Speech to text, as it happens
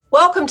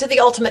Welcome to the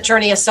Ultimate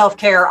Journey of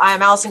Self-Care. I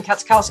am Allison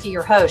Katzkowski,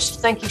 your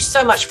host. Thank you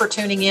so much for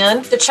tuning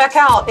in to check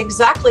out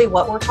exactly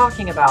what we're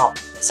talking about.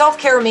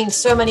 Self-care means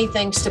so many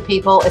things to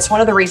people. It's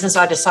one of the reasons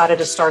I decided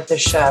to start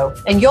this show.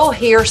 And you'll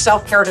hear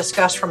self-care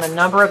discussed from a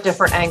number of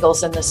different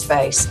angles in this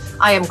space.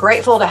 I am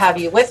grateful to have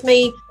you with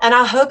me, and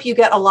I hope you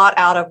get a lot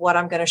out of what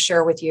I'm going to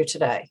share with you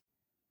today.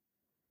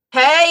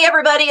 Hey,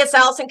 everybody, it's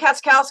Allison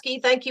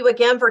Katzkowski. Thank you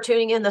again for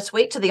tuning in this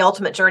week to the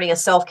Ultimate Journey of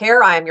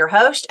Self-Care. I am your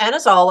host, and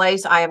as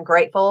always, I am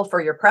grateful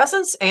for your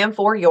presence and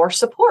for your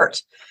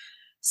support.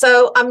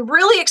 So I'm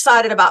really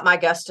excited about my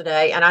guest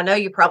today, and I know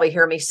you probably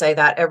hear me say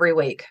that every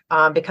week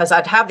because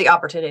I'd have the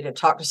opportunity to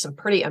talk to some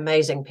pretty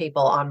amazing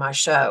people on my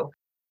show.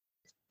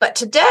 But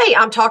today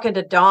I'm talking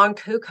to Dawn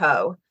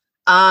Cuckow.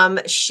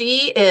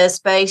 She is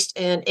based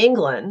in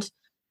England.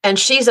 And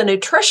she's a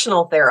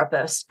nutritional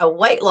therapist, a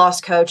weight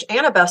loss coach,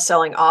 and a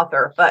best-selling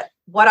author. But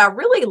what I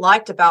really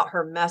liked about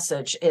her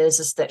message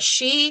is that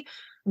she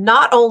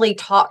not only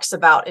talks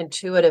about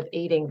intuitive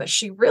eating, but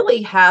she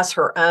really has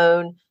her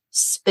own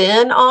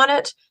spin on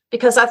it.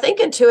 Because I think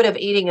intuitive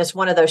eating is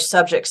one of those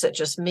subjects that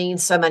just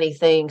means so many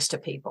things to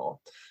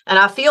people. And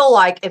I feel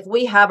like if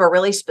we have a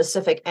really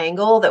specific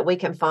angle that we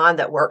can find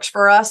that works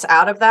for us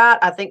out of that,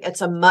 I think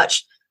it's a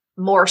much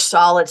more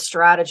solid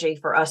strategy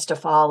for us to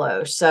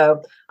follow.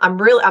 So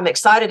I'm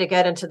excited to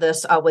get into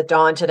this with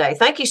Dawn today.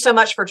 Thank you so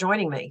much for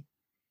joining me.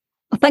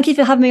 Well, thank you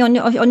for having me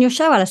on your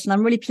show, Alison.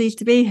 I'm really pleased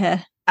to be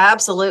here.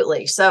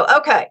 Absolutely. So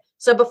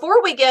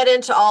before we get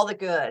into all the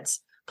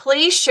goods,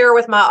 please share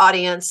with my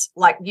audience,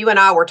 like you and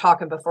I were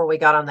talking before we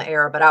got on the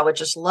air, but I would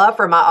just love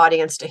for my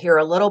audience to hear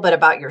a little bit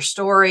about your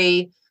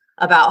story,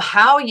 about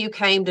how you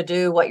came to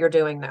do what you're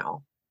doing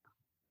now.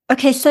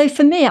 Okay, so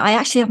for me, I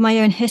actually have my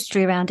own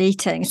history around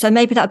eating. So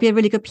maybe that would be a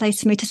really good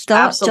place for me to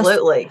start.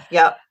 Absolutely.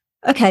 Yeah.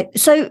 Okay,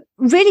 so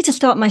really to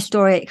start my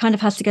story, it kind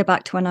of has to go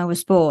back to when I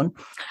was born.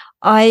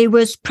 I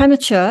was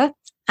premature,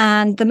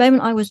 and the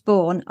moment I was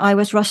born, I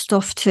was rushed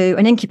off to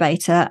an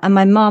incubator, and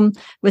my mum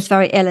was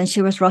very ill and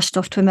she was rushed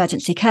off to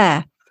emergency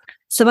care.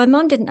 So my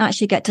mum didn't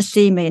actually get to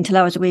see me until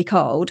I was a week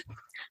old.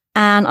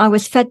 And I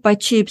was fed by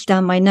tubes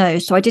down my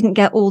nose. So I didn't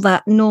get all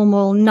that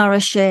normal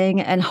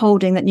nourishing and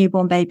holding that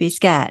newborn babies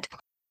get.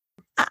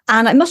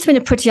 And it must have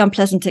been a pretty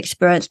unpleasant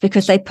experience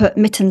because they put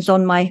mittens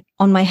on my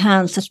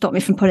hands to stop me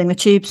from pulling the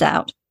tubes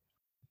out.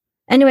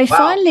 Anyway, wow.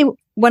 Finally,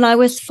 when I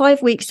was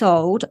 5 weeks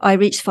old, I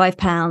reached 5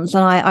 pounds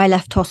and I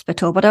left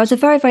hospital. But I was a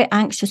very, very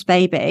anxious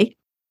baby,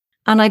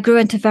 and I grew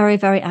into a very,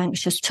 very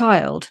anxious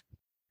child.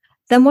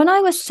 Then when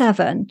I was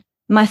 7,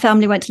 my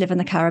family went to live in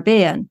the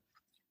Caribbean.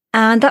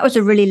 And that was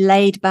a really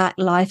laid-back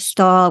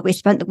lifestyle. We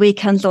spent the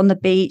weekends on the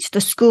beach. The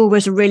school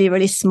was really,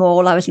 really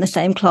small. I was in the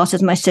same class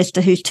as my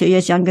sister, who's 2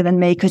 years younger than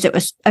me, because it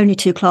was only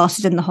 2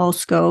 classes in the whole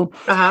school.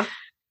 Uh-huh.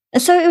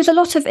 And so it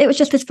was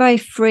just this very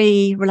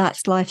free,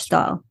 relaxed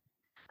lifestyle.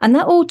 And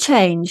that all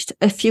changed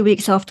a few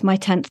weeks after my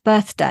 10th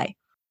birthday,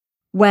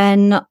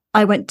 when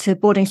I went to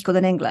boarding school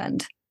in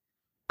England.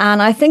 And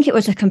I think it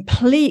was a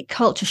complete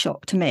culture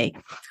shock to me.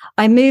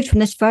 I moved from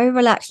this very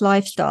relaxed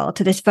lifestyle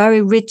to this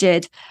very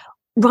rigid,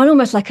 run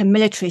almost like a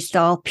military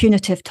style,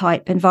 punitive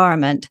type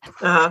environment.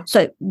 Uh-huh.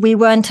 So we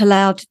weren't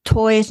allowed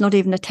toys, not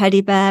even a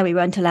teddy bear. We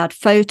weren't allowed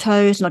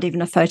photos, not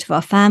even a photo of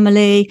our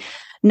family,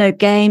 no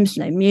games,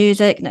 no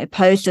music, no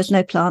posters,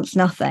 no plants,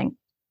 nothing.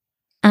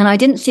 And I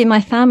didn't see my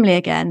family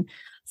again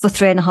for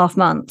 3.5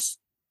 months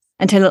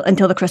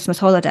until the Christmas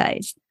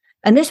holidays.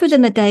 And this was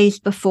in the days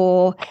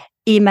before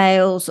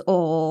emails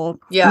or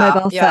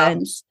mobile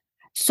phones.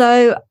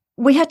 So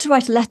we had to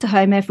write a letter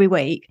home every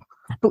week.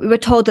 But we were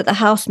told that the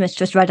house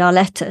mistress read our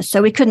letters,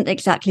 so we couldn't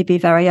exactly be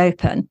very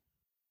open.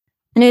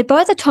 And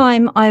by the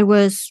time I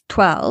was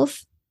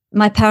 12,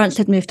 my parents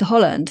had moved to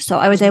Holland, so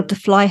I was able to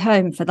fly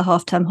home for the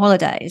half-term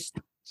holidays.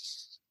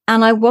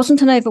 And I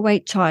wasn't an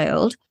overweight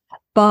child,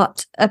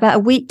 but about a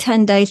week,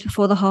 10 days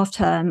before the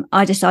half-term,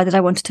 I decided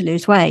I wanted to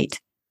lose weight.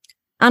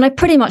 And I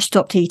pretty much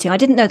stopped eating. I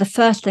didn't know the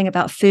first thing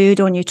about food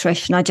or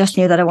nutrition. I just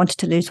knew that I wanted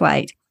to lose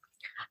weight.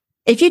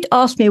 If you'd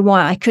asked me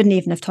why, I couldn't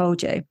even have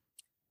told you.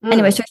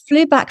 Anyway, so I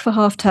flew back for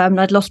half term and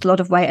I'd lost a lot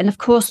of weight. And of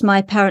course,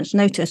 my parents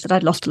noticed that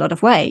I'd lost a lot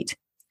of weight.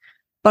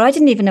 But I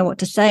didn't even know what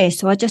to say.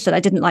 So I just said I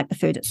didn't like the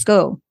food at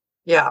school.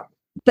 Yeah.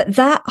 But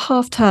that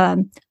half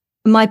term,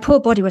 my poor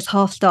body was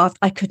half starved.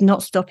 I could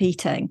not stop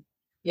eating.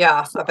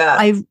 Yeah, I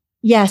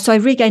bet. So I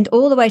regained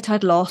all the weight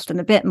I'd lost and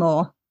a bit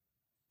more.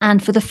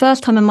 And for the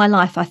first time in my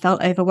life, I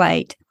felt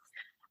overweight.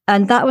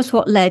 And that was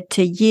what led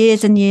to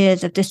years and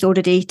years of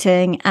disordered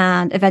eating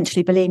and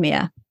eventually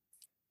bulimia.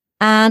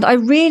 And I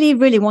really,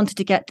 really wanted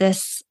to get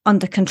this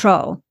under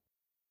control.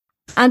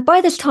 And by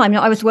this time,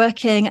 I was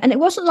working, and it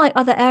wasn't like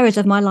other areas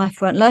of my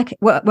life weren't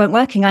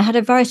working. I had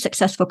a very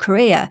successful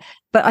career,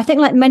 but I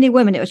think like many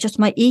women, it was just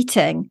my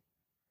eating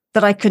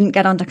that I couldn't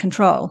get under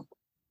control.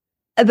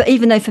 But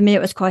even though for me,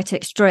 it was quite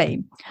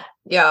extreme.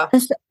 Yeah.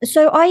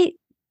 So I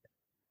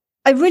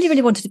really,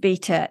 really wanted to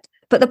beat it.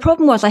 But the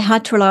problem was I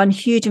had to rely on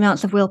huge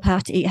amounts of willpower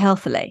to eat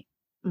healthily.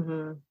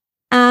 Mm-hmm.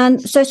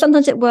 And so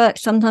sometimes it worked,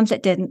 sometimes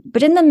it didn't.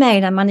 But in the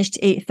main, I managed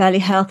to eat fairly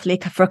healthily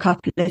for a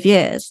couple of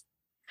years.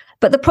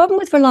 But the problem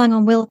with relying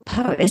on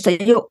willpower is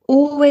that you're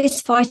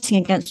always fighting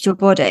against your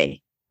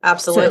body.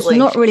 Absolutely. So it's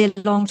not really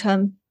a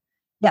long-term.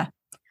 Yeah.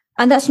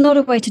 And that's not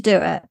a way to do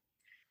it.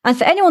 And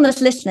for anyone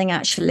that's listening,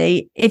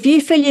 actually, if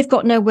you feel you've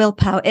got no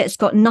willpower, it's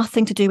got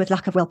nothing to do with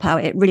lack of willpower.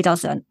 It really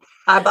doesn't.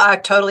 I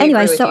totally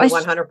agree with you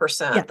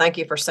 100%. Yeah. Thank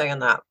you for saying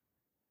that.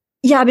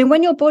 Yeah, I mean,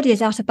 when your body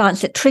is out of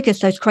balance, it triggers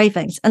those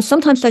cravings. And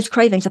sometimes those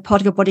cravings are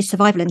part of your body's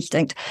survival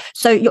instinct.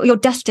 So you're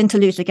destined to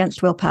lose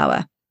against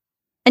willpower.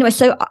 Anyway,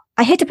 so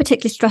I hit a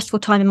particularly stressful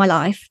time in my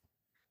life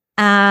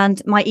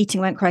and my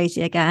eating went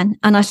crazy again.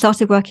 And I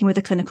started working with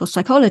a clinical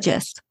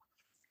psychologist.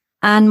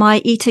 And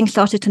my eating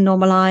started to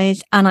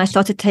normalize and I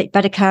started to take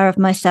better care of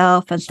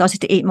myself and started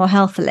to eat more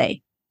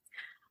healthily.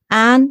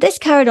 And this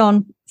carried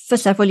on for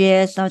several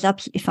years and I was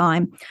absolutely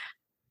fine.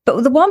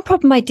 But the one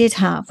problem I did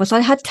have was I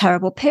had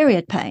terrible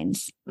period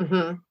pains.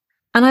 Mm-hmm.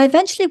 And I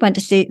eventually went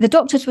to see, the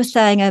doctors were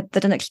saying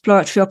that an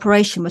exploratory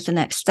operation was the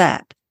next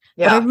step.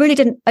 Yeah. But I really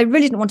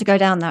didn't want to go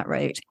down that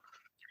route.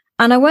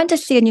 And I went to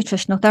see a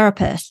nutritional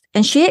therapist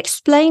and she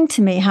explained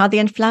to me how the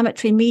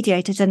inflammatory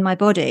mediators in my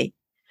body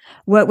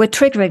were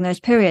triggering those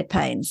period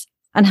pains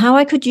and how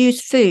I could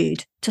use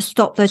food to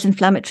stop those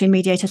inflammatory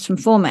mediators from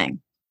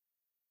forming.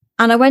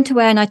 And I went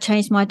away and I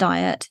changed my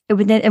diet.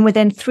 And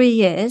within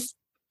 3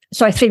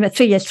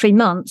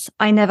 months,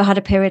 I never had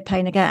a period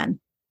pain again.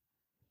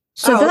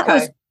 So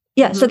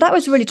So that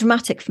was really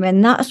dramatic for me.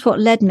 And that's what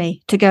led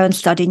me to go and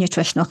study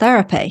nutritional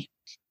therapy.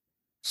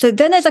 So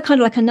then there's a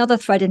kind of like another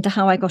thread into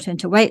how I got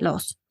into weight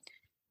loss,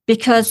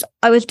 because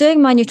I was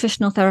doing my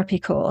nutritional therapy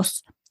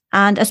course.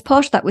 And as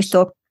part of that, we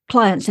saw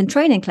clients in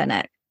training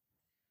clinic.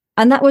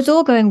 And that was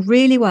all going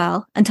really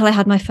well until I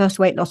had my first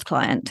weight loss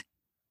client.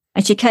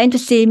 And she came to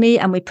see me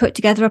and we put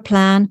together a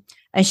plan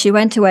and she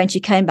went away and she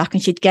came back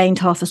and she'd gained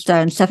 0.5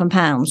 stone, 7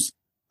 pounds.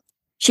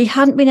 She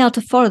hadn't been able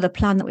to follow the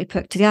plan that we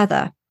put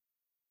together.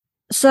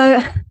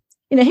 So,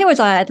 here was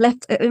I had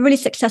left a really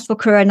successful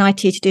career in IT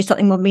to do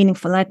something more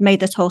meaningful. And I'd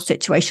made this whole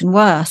situation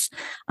worse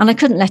and I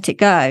couldn't let it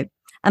go.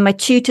 And my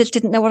tutors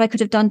didn't know what I could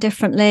have done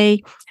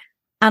differently.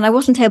 And I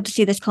wasn't able to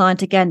see this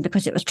client again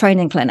because it was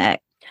training clinic.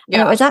 Yeah.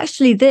 And it was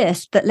actually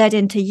this that led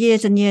into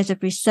years and years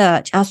of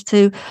research as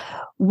to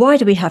why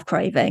do we have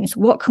cravings?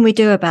 What can we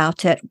do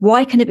about it?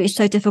 Why can it be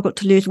so difficult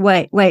to lose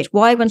weight?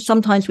 Why, when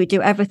sometimes we do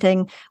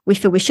everything we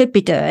feel we should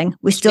be doing,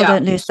 we still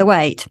don't lose the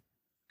weight?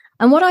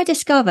 And what I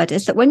discovered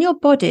is that when your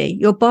body,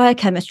 your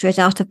biochemistry is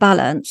out of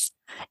balance,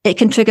 it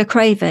can trigger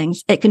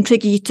cravings. It can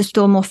trigger you to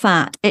store more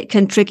fat. It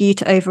can trigger you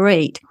to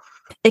overeat.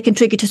 It can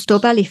trigger you to store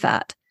belly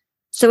fat.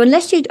 So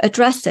unless you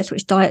address this,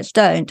 which diets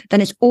don't,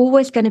 then it's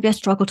always going to be a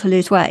struggle to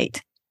lose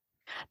weight.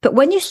 But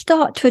when you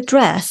start to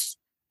address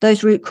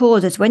those root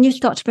causes, when you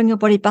start to bring your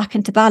body back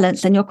into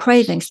balance and your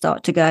cravings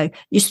start to go,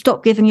 you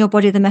stop giving your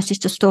body the message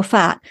to store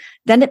fat,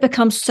 then it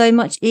becomes so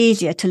much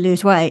easier to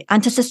lose weight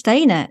and to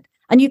sustain it.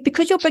 And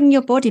because you're bringing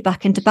your body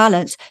back into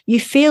balance, you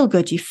feel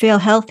good, you feel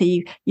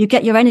healthy, you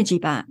get your energy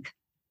back.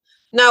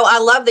 No, I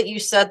love that you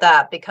said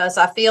that because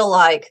I feel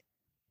like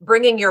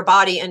bringing your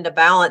body into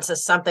balance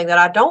is something that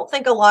I don't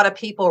think a lot of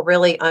people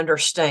really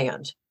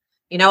understand.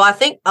 I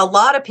think a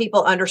lot of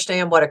people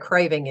understand what a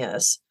craving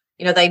is.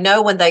 They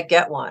know when they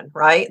get one,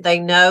 right? They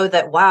know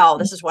that, wow,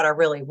 this is what I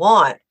really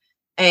want.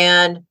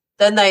 And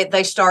then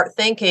they start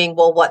thinking,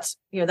 well,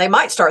 they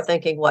might start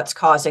thinking what's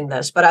causing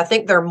this, but I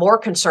think they're more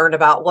concerned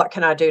about what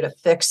can I do to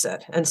fix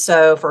it. And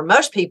so for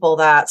most people,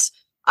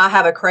 I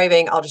have a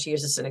craving. I'll just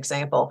use this as an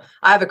example.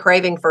 I have a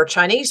craving for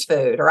Chinese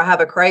food, or I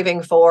have a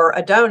craving for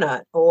a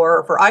donut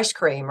or for ice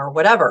cream or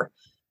whatever.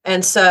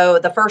 And so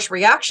the first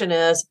reaction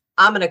is,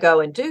 I'm going to go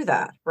and do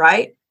that.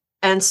 Right.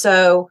 And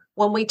so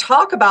when we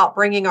talk about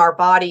bringing our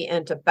body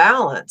into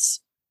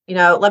balance,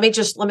 let me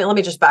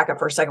just back up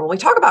for a second. When we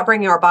talk about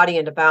bringing our body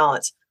into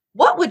balance,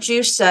 what would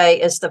you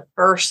say is the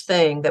first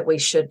thing that we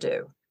should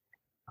do?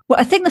 Well,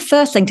 I think the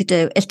first thing to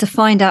do is to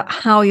find out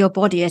how your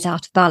body is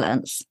out of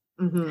balance.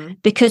 Mm-hmm.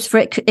 Because for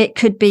it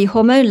could be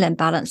hormonal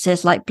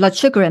imbalances like blood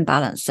sugar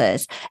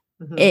imbalances.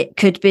 Mm-hmm. It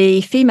could be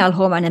female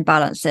hormone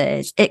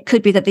imbalances. It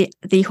could be that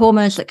the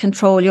hormones that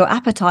control your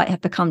appetite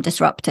have become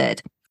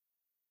disrupted.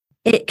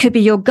 It could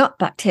be your gut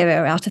bacteria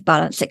are out of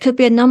balance. It could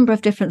be a number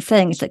of different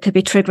things that could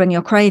be triggering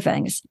your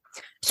cravings.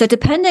 So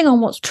depending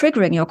on what's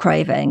triggering your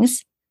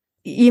cravings,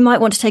 you might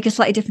want to take a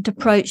slightly different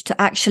approach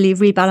to actually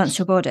rebalance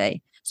your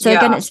body. So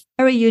again, it's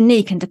very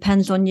unique and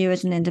depends on you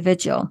as an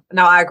individual.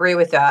 No, I agree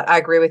with that. I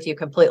agree with you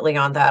completely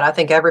on that. I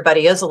think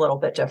everybody is a little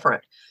bit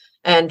different.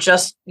 And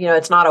just,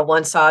 it's not a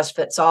one size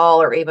fits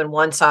all or even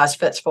one size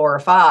fits 4 or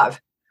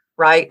 5,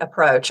 right,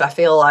 approach. I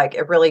feel like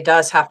it really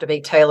does have to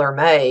be tailor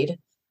made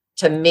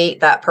to meet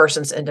that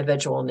person's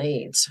individual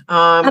needs.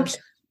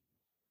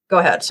 Go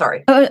ahead.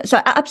 Sorry.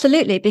 So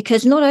absolutely,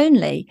 because not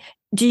only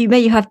you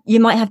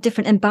might have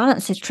different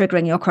imbalances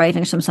triggering your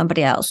cravings from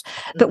somebody else,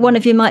 but one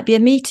of you might be a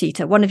meat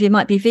eater, one of you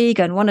might be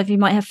vegan, one of you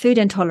might have food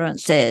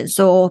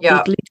intolerances or be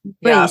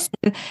gluten-free.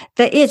 So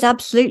there is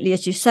absolutely,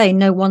 as you say,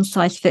 no one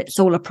size fits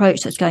all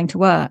approach that's going to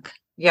work.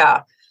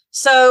 Yeah.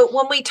 So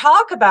when we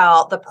talk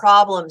about the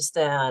problems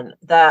then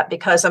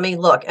because I mean,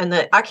 look,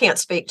 I can't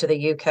speak to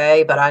the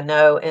UK, but I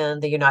know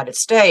in the United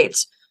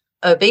States,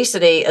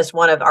 obesity is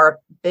one of our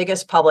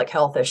biggest public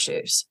health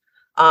issues.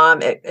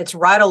 It's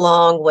right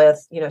along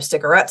with,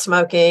 cigarette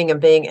smoking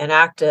and being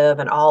inactive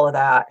and all of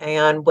that.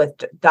 And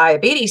with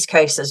diabetes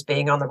cases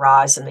being on the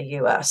rise in the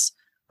US,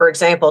 for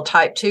example,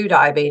 type 2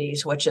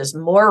 diabetes, which is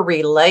more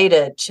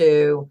related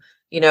to,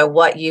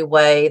 what you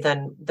weigh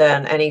than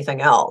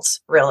anything else,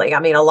 really. I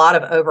mean, a lot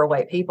of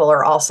overweight people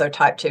are also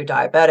type 2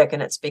 diabetic,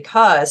 and it's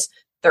because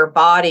their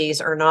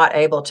bodies are not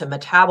able to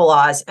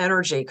metabolize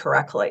energy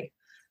correctly.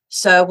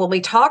 So when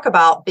we talk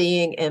about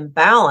being in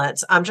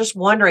balance, I'm just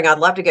wondering, I'd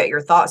love to get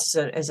your thoughts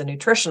as a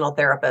nutritional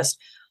therapist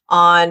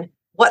on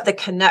what the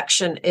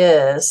connection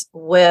is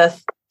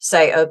with,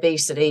 say,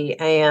 obesity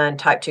and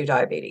type 2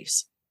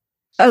 diabetes.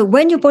 Oh,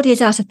 when your body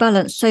is out of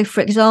balance. So, for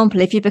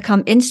example, if you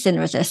become insulin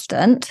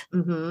resistant,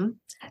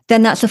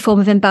 then that's a form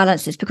of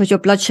imbalance. It's because your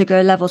blood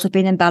sugar levels have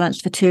been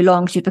imbalanced for too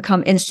long. So you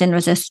become insulin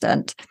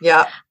resistant.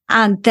 Yeah.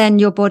 And then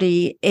your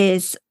body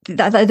is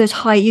those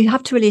high, you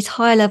have to release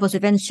higher levels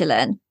of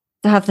insulin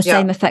to have the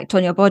same effect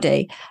on your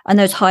body. And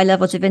those high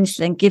levels of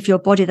insulin give your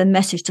body the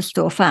message to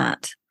store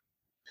fat.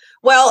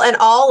 Well, and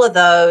all of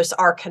those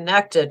are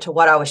connected to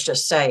what I was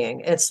just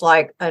saying. It's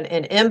like an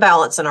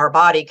imbalance in our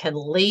body can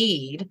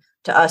lead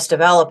to us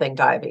developing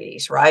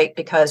diabetes, right?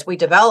 Because we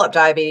develop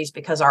diabetes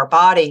because our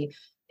body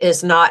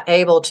is not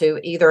able to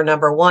either,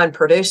 number one,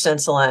 produce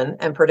insulin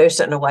and produce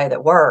it in a way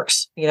that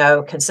works,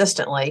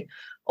 consistently,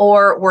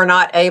 or we're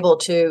not able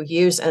to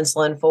use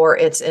insulin for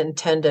its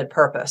intended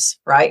purpose,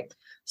 right?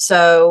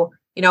 So,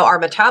 our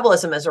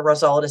metabolism as a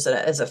result is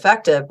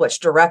effective, which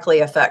directly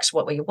affects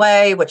what we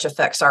weigh, which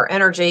affects our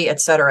energy, et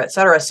cetera, et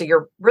cetera. So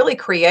you're really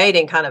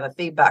creating kind of a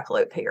feedback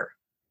loop here.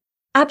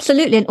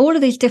 Absolutely. And all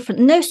of these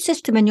no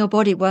system in your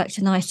body works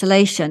in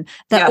isolation.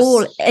 They're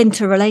all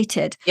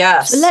interrelated.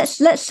 Yes.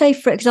 So let's say,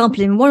 for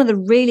example, one of the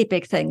really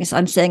big things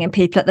I'm seeing in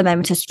people at the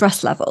moment is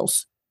stress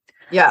levels.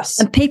 Yes.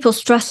 And people's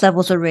stress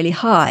levels are really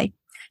high.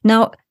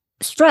 Now,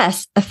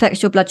 stress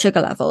affects your blood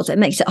sugar levels. It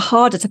makes it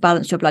harder to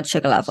balance your blood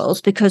sugar levels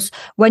because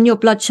when your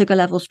blood sugar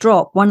levels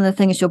drop, one of the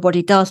things your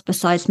body does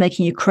besides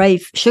making you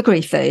crave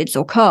sugary foods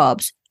or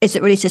carbs is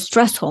it releases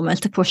stress hormones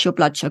to push your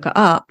blood sugar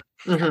up.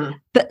 Mm-hmm.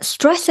 But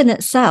stress in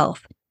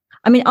itself,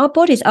 I mean, our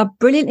bodies are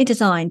brilliantly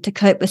designed to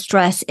cope with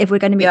stress if we're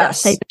going to meet that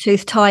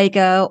saber-toothed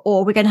tiger,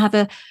 or we're going to have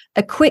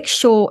a quick,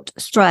 short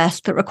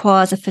stress that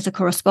requires a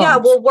physical response. Yeah,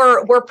 well,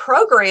 we're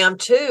programmed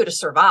to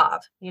survive.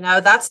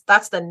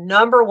 That's the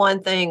number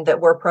one thing that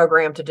we're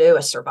programmed to do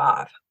is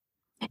survive.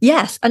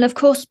 Yes, and of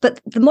course,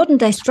 but the modern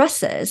day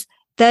stresses,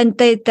 then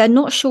they're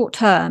not short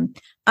term.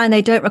 And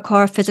they don't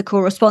require a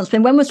physical response. I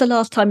mean, when was the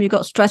last time you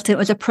got stressed and it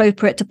was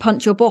appropriate to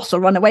punch your boss or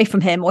run away from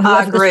him or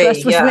whoever the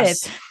stress was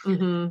with?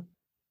 Mm-hmm.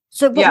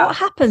 So what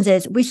happens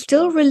is we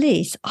still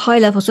release high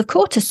levels of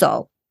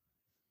cortisol.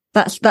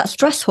 That's that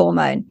stress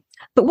hormone.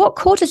 But what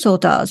cortisol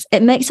does,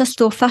 it makes us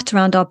store fat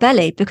around our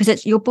belly because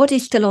it's your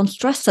body's still on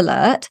stress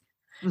alert,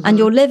 and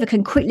your liver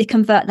can quickly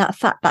convert that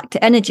fat back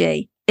to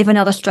energy if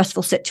another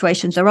stressful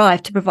situation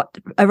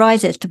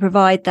arises to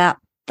provide that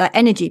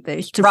energy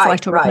boost to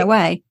fight or run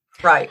away.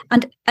 Right.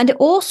 And it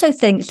also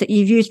thinks that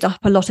you've used up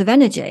a lot of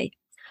energy.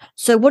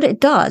 So what it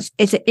does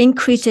is it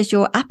increases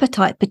your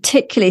appetite,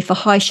 particularly for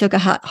high sugar,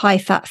 high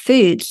fat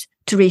foods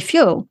to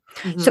refuel.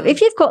 So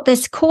if you've got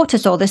this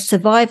cortisol, this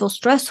survival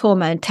stress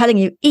hormone telling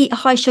you eat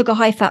high sugar,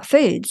 high fat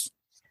foods,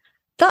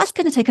 that's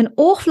going to take an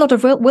awful lot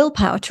of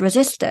willpower to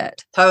resist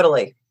it.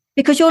 Totally.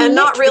 Because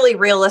not really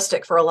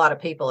realistic for a lot of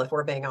people, if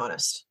we're being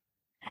honest.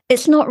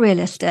 It's not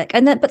realistic.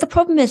 But the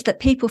problem is that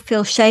people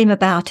feel shame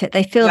about it.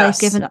 They feel they've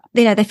given up,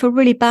 they feel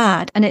really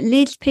bad. And it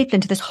leads people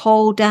into this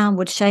whole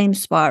downward shame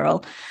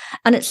spiral.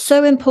 And it's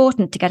so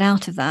important to get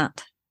out of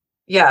that.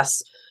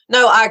 Yes.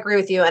 No, I agree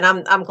with you. And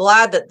I'm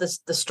glad that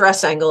the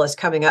stress angle is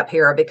coming up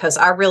here because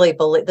I really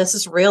believe this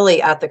is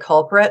really at the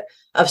culprit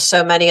of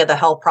so many of the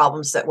health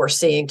problems that we're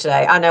seeing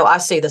today. I know I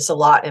see this a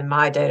lot in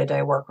my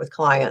day-to-day work with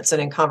clients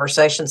and in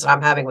conversations that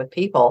I'm having with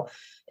people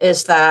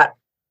is that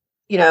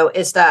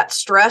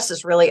stress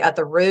is really at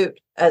the root,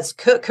 as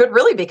could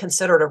really be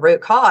considered a root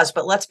cause.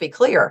 But let's be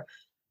clear,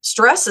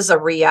 stress is a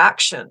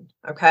reaction.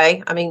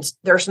 Okay. I mean,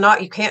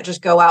 you can't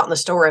just go out in the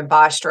store and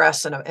buy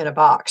stress in a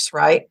box,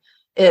 right?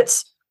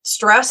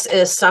 Stress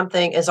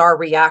is our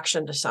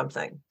reaction to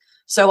something.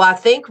 So I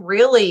think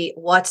really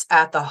what's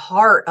at the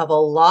heart of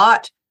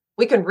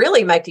we can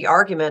really make the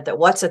argument that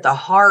what's at the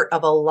heart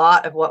of a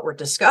lot of what we're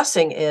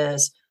discussing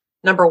is,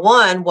 number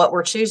one, what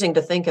we're choosing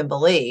to think and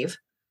believe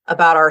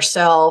about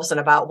ourselves and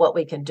about what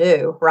we can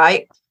do,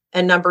 right?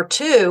 And number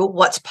two,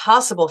 what's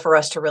possible for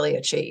us to really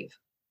achieve.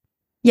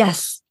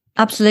 Yes,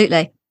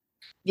 absolutely.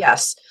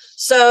 Yes.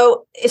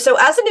 So as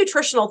a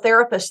nutritional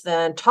therapist,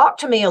 then talk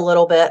to me a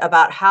little bit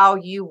about how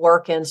you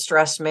work in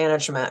stress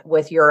management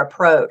with your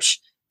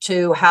approach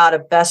to how to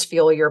best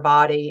fuel your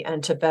body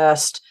and to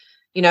best,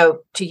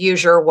 to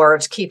use your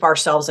words, keep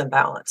ourselves in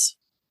balance.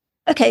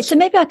 Okay, so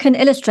maybe I can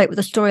illustrate with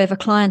a story of a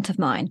client of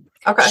mine.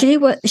 Okay.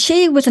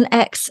 She was an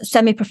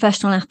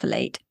ex-semi-professional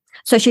athlete,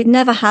 So she'd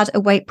never had a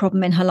weight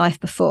problem in her life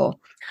before.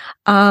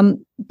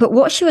 But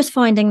what she was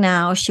finding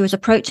now, she was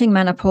approaching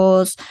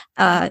menopause.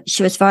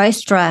 She was very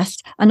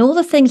stressed, and all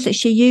the things that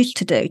she used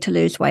to do to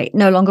lose weight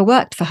no longer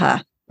worked for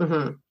her.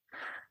 Mm-hmm.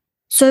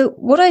 So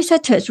what I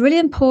said to her, it's really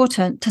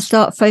important to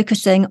start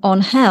focusing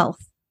on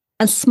health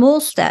and small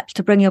steps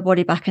to bring your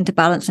body back into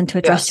balance and to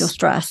address your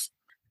stress.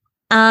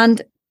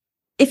 And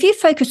if you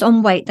focus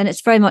on weight, then it's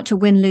very much a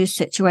win-lose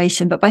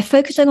situation. But by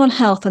focusing on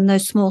health and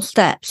those small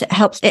steps, it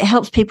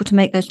helps people to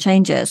make those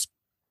changes.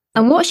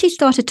 And what she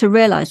started to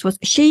realize was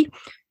she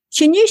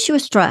knew she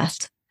was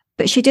stressed,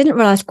 but she didn't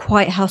realize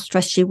quite how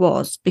stressed she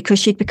was because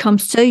she'd become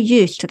so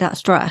used to that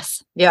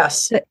stress.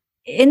 Yes. So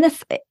in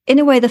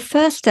a way, the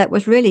first step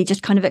was really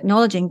just kind of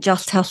acknowledging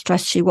just how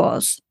stressed she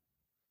was.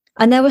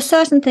 And there were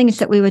certain things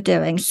that we were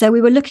doing. So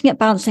we were looking at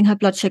balancing her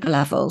blood sugar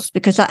levels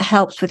because that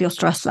helps with your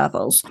stress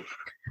levels.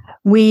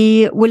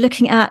 We were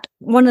looking at,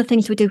 one of the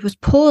things we did was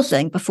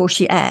pausing before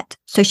she ate,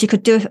 so she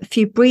could do a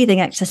few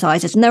breathing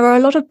exercises. And there are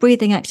a lot of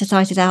breathing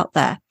exercises out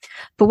there,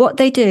 but what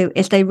they do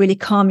is they really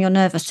calm your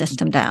nervous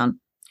system down.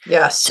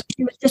 Yes. So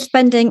she was just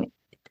spending,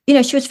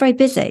 she was very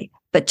busy,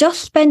 but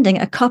just spending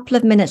a couple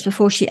of minutes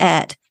before she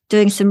ate,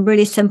 doing some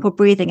really simple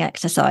breathing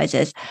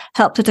exercises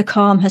helped her to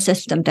calm her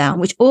system down,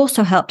 which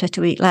also helped her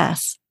to eat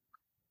less.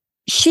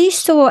 She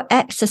saw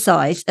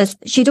exercise as,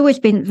 she'd always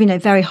been,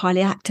 very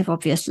highly active,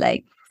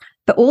 obviously.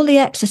 But all the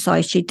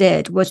exercise she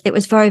did was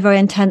very, very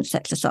intense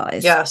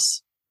exercise.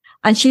 Yes.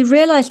 And she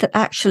realized that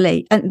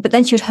actually, but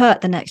then she would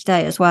hurt the next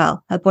day as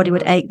well. Her body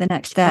would ache the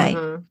next day.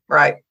 Mm-hmm.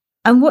 Right.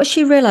 And what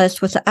she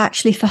realized was that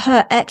actually for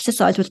her,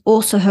 exercise was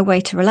also her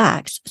way to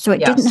relax. So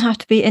it didn't have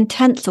to be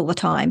intense all the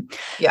time.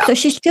 Yeah. So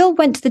she still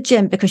went to the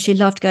gym because she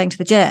loved going to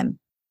the gym.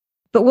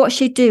 But what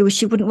she'd do was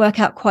she wouldn't work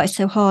out quite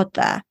so hard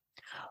there.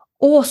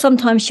 Or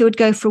sometimes she would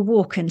go for a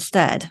walk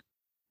instead.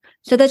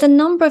 So there's a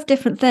number of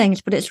different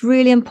things, but it's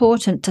really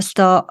important to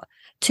start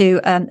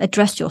to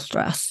address your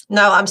stress.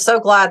 No, I'm so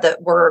glad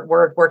that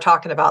we're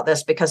talking about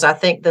this because I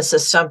think this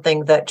is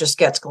something that just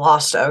gets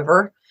glossed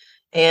over.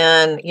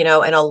 And, in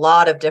a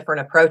lot of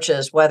different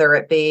approaches, whether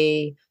it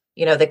be,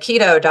 the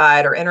keto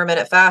diet or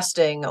intermittent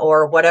fasting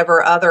or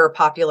whatever other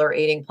popular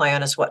eating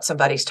plan is what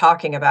somebody's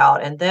talking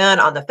about. And then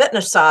on the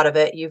fitness side of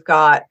it, you've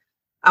got,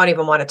 I don't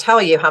even want to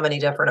tell you how many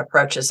different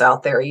approaches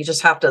out there. You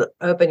just have to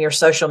open your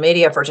social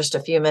media for just a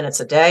few minutes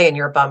a day and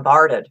you're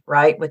bombarded,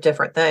 right, with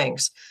different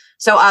things.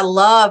 So I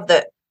love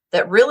that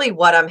really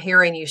what I'm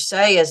hearing you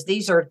say is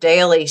these are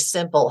daily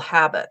simple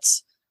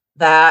habits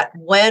that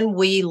when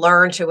we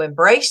learn to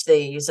embrace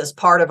these as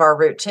part of our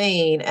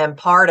routine and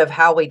part of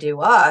how we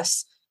do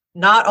us,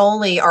 not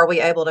only are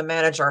we able to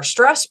manage our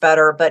stress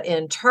better, but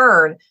in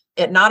turn,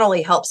 it not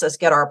only helps us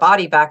get our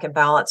body back in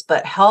balance,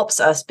 but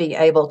helps us be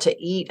able to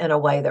eat in a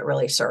way that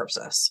really serves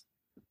us.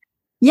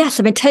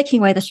 Yes, taking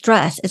away the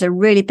stress is a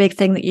really big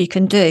thing that you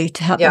can do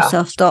to help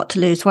yourself start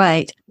to lose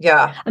weight.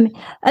 Yeah.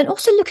 And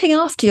also looking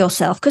after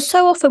yourself, because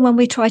so often when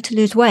we try to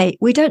lose weight,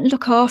 we don't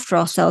look after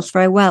ourselves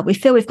very well. We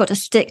feel we've got to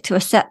stick to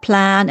a set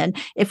plan. And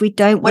if we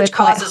don't, which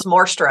causes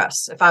more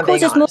stress, if I'm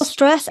being honest. Causes more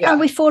stress and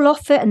we fall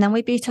off it and then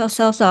we beat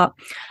ourselves up.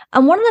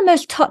 And one of the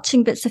most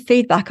touching bits of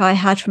feedback I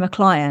had from a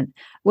client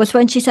was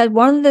when she said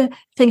one of the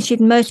things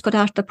she'd most got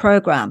out of the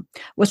program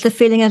was the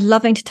feeling of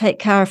loving to take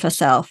care of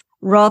herself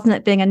rather than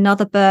it being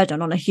another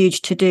burden on a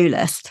huge to-do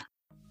list.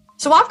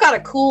 So I've got a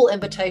cool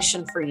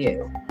invitation for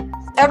you.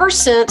 Ever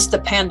since the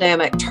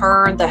pandemic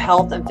turned the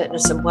health and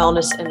fitness and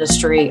wellness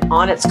industry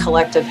on its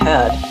collective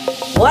head,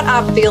 what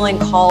I'm feeling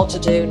called to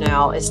do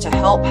now is to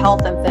help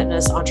health and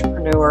fitness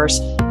entrepreneurs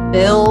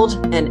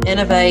build and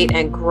innovate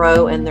and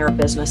grow in their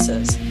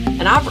businesses.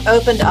 And I've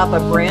opened up a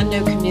brand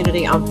new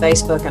community on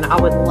Facebook, and I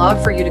would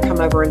love for you to come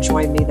over and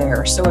join me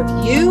there. So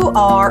if you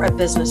are a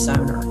business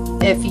owner,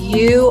 if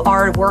you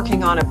are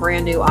working on a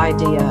brand new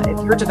idea,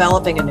 if you're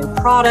developing a new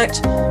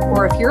product,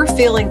 or if you're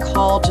feeling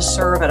called to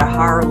serve at a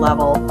higher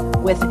level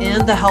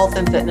within the health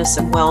and fitness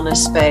and wellness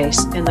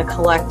space in the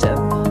collective,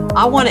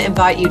 I want to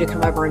invite you to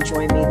come over and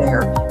join me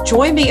there.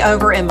 Join me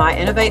over in my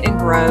Innovate and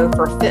Grow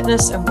for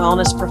fitness and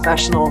wellness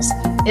professionals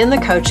in the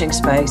coaching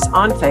space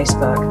on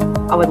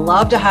Facebook. I would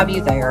love to have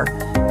you there.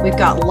 We've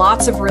got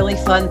lots of really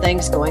fun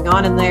things going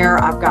on in there.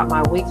 I've got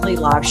my weekly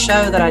live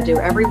show that I do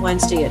every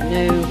Wednesday at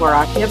noon where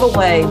I give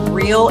away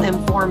real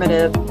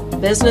informative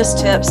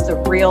business tips, the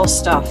real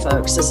stuff,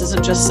 folks. This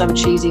isn't just some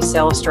cheesy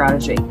sales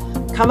strategy.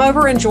 Come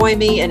over and join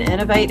me and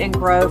Innovate and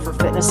Grow for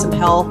fitness and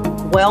health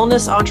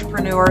wellness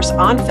entrepreneurs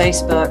on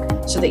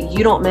Facebook so that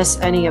you don't miss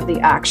any of the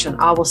action.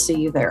 I will see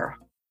you there.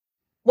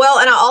 Well,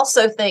 and I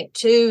also think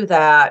too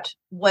that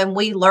when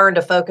we learn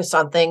to focus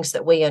on things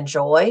that we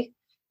enjoy,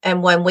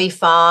 and when we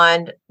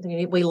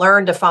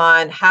learn to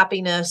find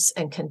happiness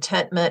and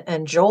contentment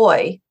and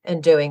joy in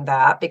doing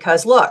that,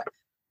 because look,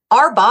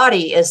 our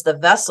body is the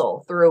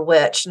vessel through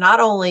which not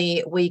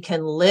only we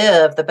can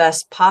live the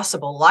best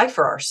possible life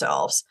for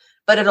ourselves,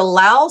 but it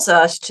allows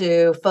us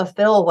to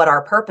fulfill what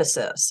our purpose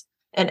is.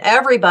 And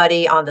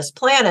everybody on this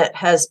planet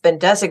has been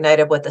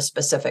designated with a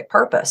specific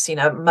purpose.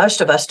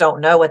 Most of us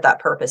don't know what that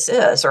purpose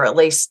is, or at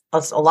least a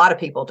lot of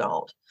people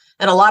don't.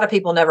 And a lot of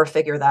people never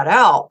figure that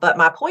out. But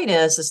my point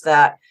is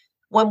that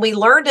when we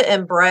learn to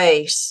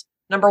embrace,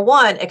 number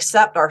one,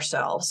 accept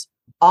ourselves,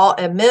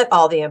 admit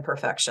all the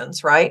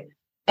imperfections, right?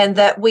 And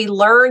that we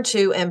learn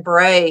to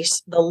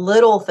embrace the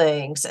little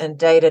things in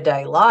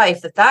day-to-day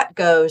life, that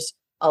goes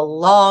a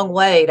long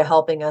way to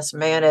helping us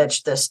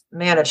manage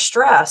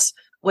stress,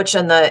 which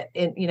on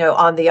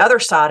the other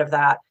side of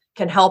that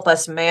can help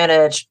us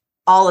manage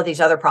all of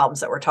these other problems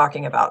that we're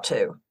talking about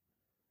too.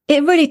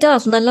 It really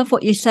does. And I love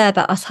what you say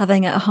about us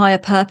having a higher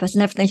purpose,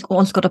 and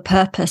everyone's got a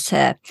purpose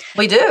here.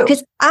 We do.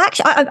 Because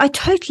actually, I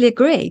totally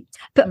agree.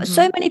 But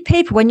so many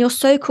people, when you're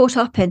so caught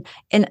up in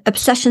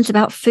obsessions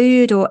about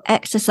food or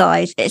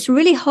exercise, it's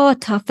really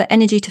hard to have the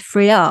energy to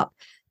free up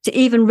to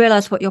even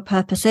realize what your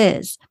purpose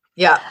is.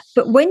 Yeah.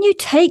 But when you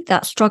take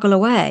that struggle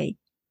away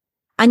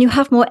and you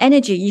have more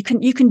energy, you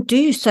can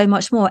do so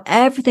much more.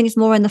 Everything is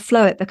more in the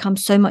flow. It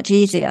becomes so much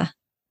easier.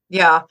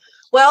 Yeah.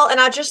 Well, and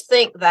I just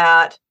think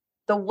that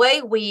I'm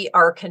not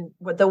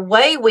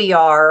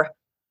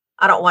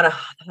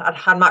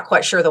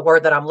quite sure the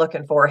word that I'm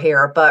looking for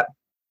here, but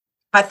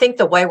I think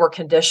the way we're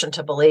conditioned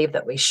to believe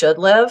that we should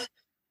live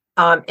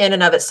in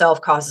and of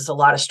itself causes a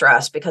lot of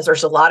stress, because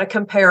there's a lot of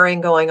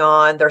comparing going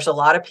on. There's a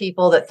lot of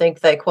people that think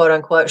they, quote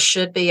unquote,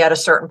 should be at a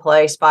certain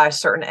place by a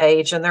certain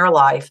age in their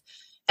life.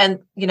 And,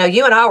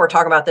 you and I were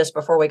talking about this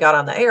before we got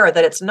on the air,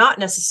 that it's not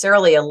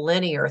necessarily a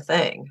linear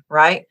thing,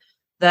 right?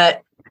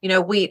 That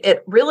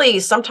it really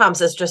sometimes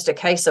is just a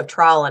case of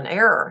trial and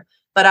error.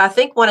 But I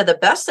think one of the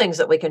best things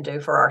that we can do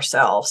for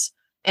ourselves,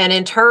 and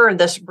in turn,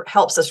 this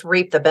helps us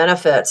reap the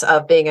benefits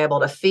of being able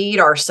to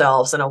feed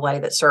ourselves in a way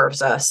that serves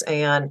us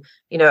and,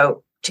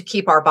 to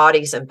keep our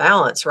bodies in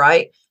balance,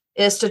 right,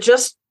 is to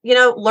just,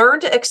 learn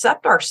to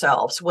accept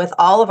ourselves with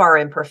all of our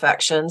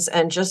imperfections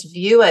and just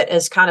view it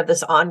as kind of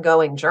this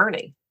ongoing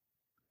journey.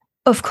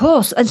 Of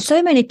course. And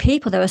so many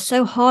people, they were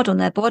so hard on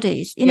their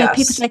bodies. Yes.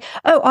 People say,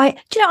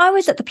 I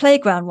was at the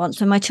playground once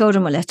when my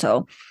children were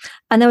little,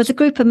 and there was a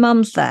group of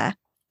mums there,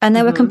 and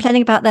they were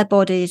complaining about their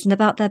bodies and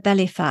about their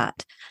belly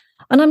fat.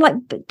 And I'm like,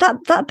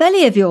 that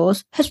belly of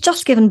yours has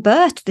just given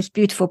birth to this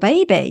beautiful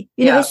baby.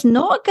 It's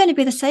not going to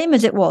be the same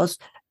as it was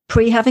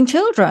pre-having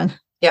children.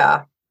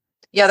 Yeah.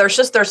 Yeah.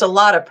 There's a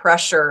lot of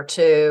pressure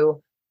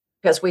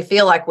because we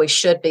feel like we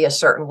should be a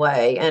certain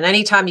way. And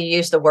anytime you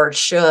use the word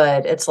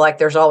should, it's like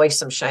there's always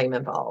some shame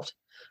involved,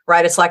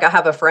 right? It's like I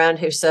have a friend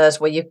who says,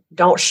 well, you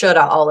don't should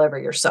all over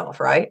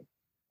yourself, right?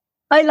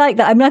 I like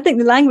that. I mean, I think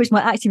the language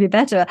might actually be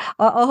better.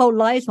 Our whole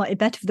lives might be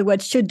better if the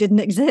word should didn't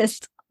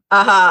exist.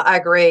 I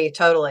agree.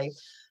 Totally.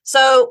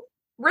 So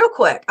real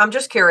quick, I'm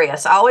just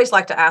curious. I always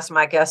like to ask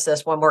my guests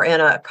this when we're in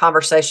a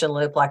conversation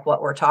loop like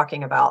what we're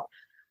talking about.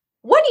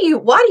 Why do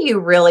you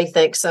really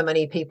think so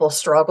many people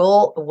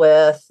struggle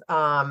with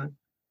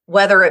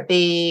whether it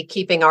be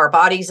keeping our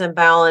bodies in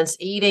balance,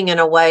 eating in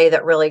a way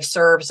that really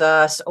serves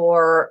us,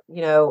 or,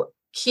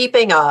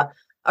 keeping a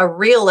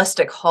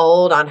realistic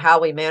hold on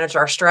how we manage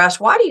our stress?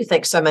 Why do you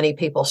think so many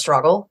people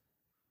struggle?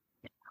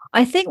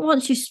 I think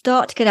once you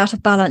start to get out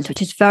of balance,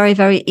 which is very,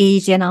 very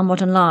easy in our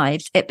modern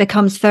lives, it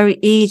becomes very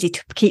easy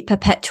to keep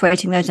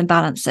perpetuating those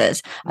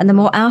imbalances. And the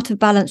more out of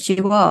balance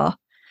you are,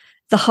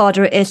 the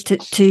harder it is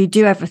to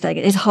do everything.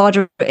 It is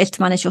harder it is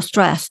to manage your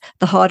stress,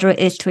 the harder it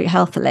is to eat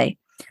healthily.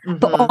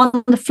 But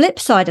on the flip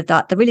side of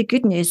that, the really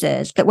good news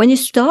is that when you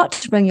start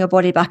to bring your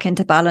body back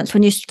into balance,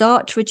 when you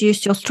start to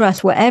reduce your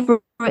stress,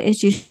 wherever it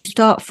is you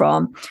start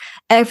from,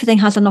 everything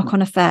has a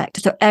knock-on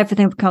effect. So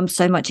everything becomes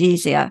so much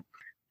easier.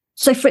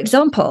 So, for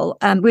example,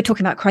 we're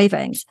talking about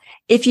cravings.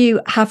 If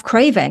you have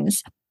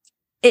cravings,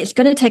 it's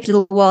going to take a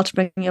little while to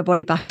bring your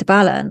body back to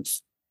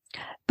balance.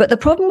 But the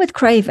problem with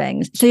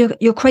cravings, so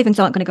your cravings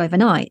aren't going to go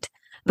overnight.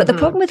 But the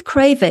problem with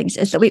cravings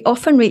is that we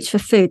often reach for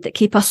food that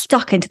keep us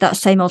stuck into that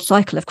same old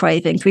cycle of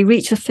cravings. We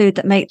reach for food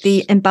that make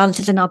the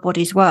imbalances in our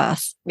bodies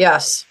worse.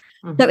 Yes.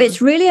 So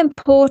it's really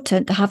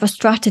important to have a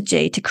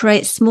strategy to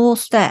create small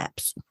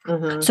steps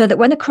so that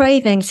when the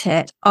cravings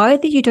hit,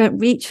 either you don't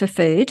reach for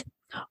food,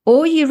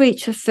 or you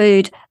reach for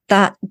food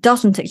that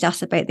doesn't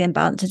exacerbate the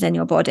imbalances in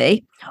your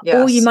body,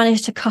 or you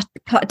manage to cut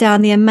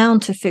down the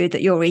amount of food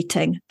that you're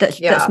eating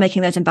that's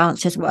making those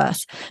imbalances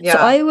worse. So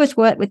I always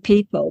work with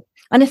people.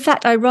 And in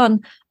fact, I run,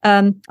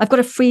 I've got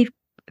a free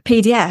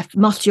PDF,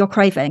 Master Your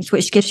Cravings,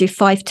 which gives you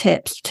 5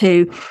 tips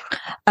to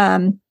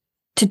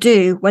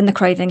do when the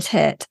cravings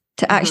hit,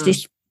 to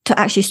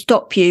actually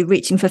stop you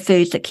reaching for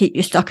foods that keep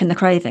you stuck in the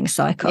craving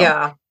cycle.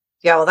 Yeah.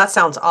 Yeah, well, that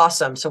sounds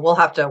awesome. So we'll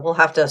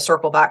have to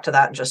circle back to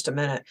that in just a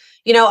minute.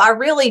 I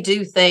really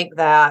do think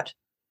that,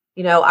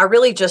 I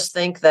really just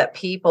think that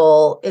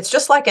people, it's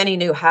just like any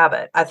new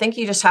habit. I think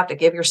you just have to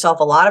give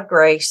yourself a lot of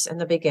grace in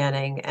the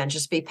beginning and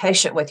just be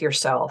patient with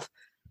yourself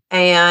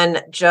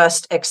and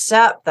just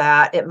accept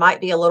that it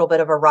might be a little bit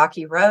of a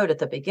rocky road at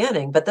the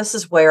beginning, but this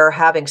is where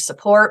having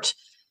support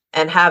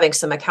and having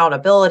some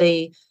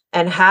accountability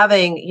and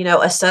having,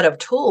 a set of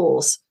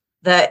tools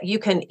that you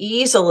can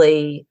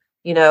easily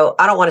I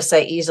don't want to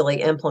say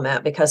easily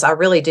implement, because I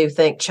really do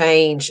think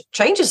change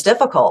is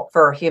difficult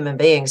for human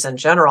beings in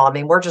general. I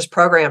mean, we're just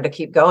programmed to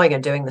keep going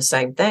and doing the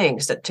same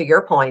things. That, to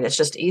your point, it's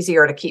just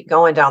easier to keep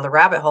going down the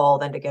rabbit hole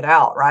than to get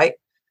out, right?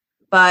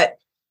 But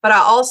I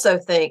also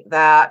think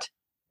that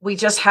we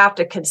just have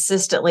to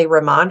consistently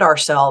remind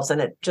ourselves,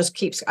 and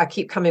I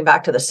keep coming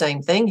back to the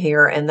same thing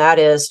here, and that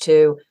is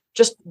to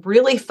just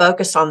really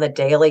focus on the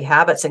daily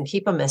habits and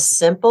keep them as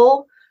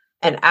simple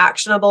and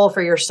actionable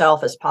for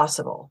yourself as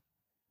possible.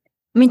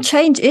 I mean,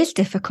 change is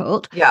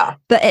difficult,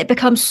 but it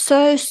becomes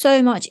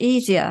so much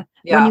easier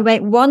when you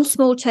make one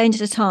small change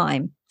at a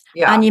time,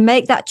 and you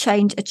make that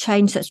change a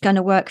change that's going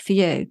to work for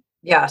you.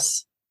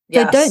 Yes.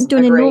 So don't do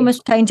an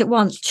enormous change at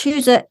once.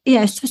 Choose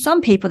for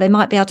some people, they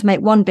might be able to make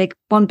one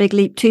big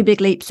leap, two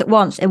big leaps at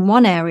once in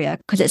one area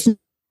because it's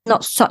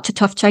not such a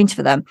tough change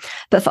for them.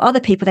 But for other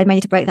people, they may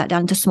need to break that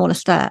down into smaller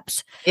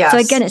steps. Yes. So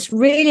again, it's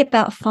really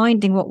about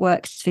finding what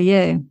works for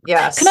you.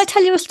 Yes. Can I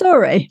tell you a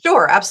story?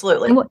 Sure,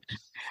 absolutely.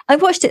 I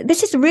watched it.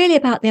 This is really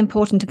about the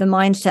importance of the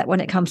mindset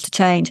when it comes to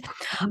change.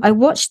 I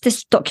watched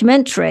this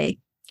documentary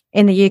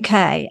in the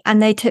UK,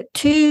 and they took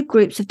two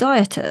groups of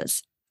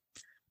dieters.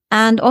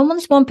 And on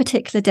this one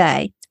particular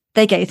day,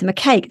 they gave them a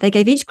cake. They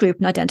gave each group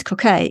an identical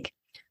cake.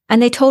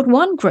 And they told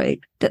one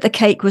group that the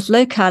cake was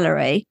low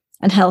calorie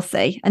and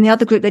healthy, and the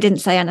other group, they didn't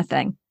say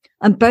anything.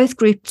 And both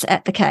groups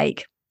ate the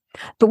cake.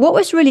 But what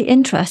was really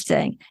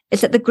interesting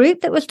is that the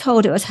group that was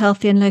told it was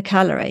healthy and low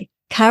calorie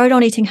carried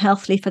on eating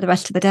healthily for the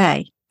rest of the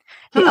day.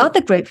 The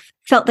other group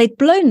felt they'd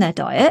blown their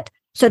diet,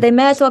 so they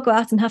may as well go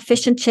out and have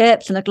fish and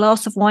chips and a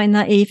glass of wine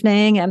that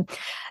evening. And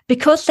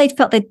because they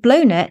felt they'd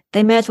blown it,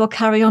 they may as well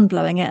carry on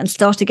blowing it and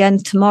start again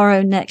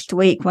tomorrow, next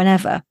week,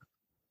 whenever.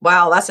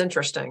 Wow, that's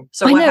interesting.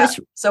 So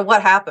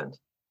what happened?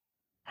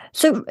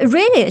 So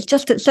really, it's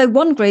just that, so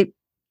one group,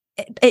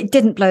 it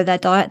didn't blow their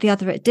diet, the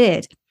other it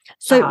did.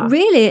 So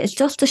really, it's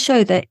just to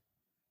show that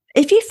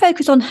if you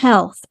focus on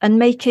health and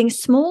making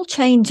small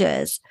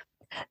changes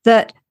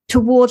that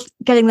towards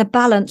getting the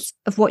balance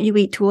of what you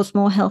eat towards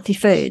more healthy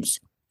foods,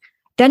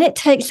 then it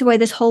takes away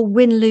this whole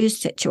win-lose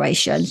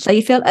situation. So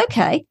you feel,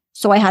 okay,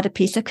 so I had a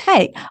piece of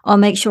cake. I'll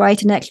make sure I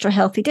eat an extra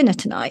healthy dinner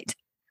tonight.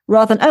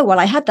 Rather than, oh, well,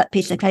 I had that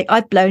piece of cake.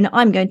 I've blown it.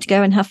 I'm going to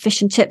go and have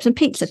fish and chips and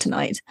pizza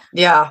tonight.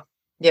 Yeah.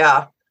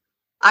 Yeah.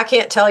 I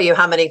can't tell you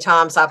how many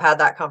times I've had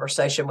that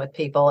conversation with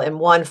people in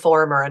one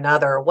form or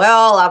another.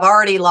 Well, I've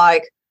already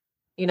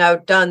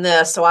done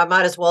this, so I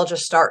might as well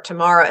just start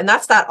tomorrow. And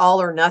that's that all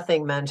or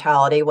nothing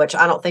mentality, which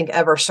I don't think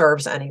ever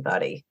serves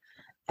anybody.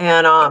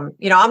 And, I'm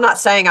not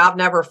saying I've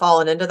never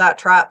fallen into that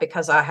trap,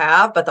 because I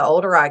have, but the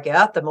older I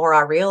get, the more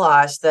I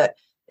realize that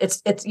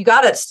it's you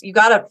got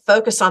to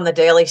focus on the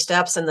daily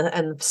steps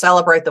and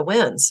celebrate the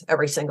wins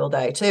every single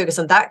day too, because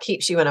then that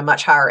keeps you in a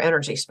much higher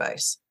energy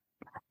space.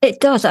 It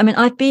does. I mean,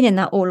 I've been in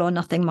that all or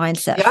nothing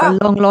mindset for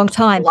a long, long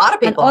time. A lot of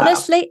people and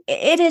honestly,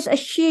 it is a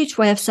huge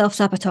way of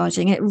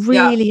self-sabotaging. It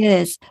really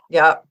is.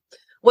 Yeah.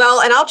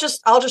 Well, and I'll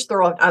just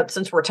throw,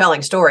 since we're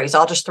telling stories,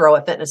 I'll just throw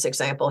a fitness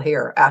example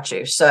here at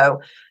you.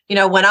 So,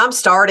 when I'm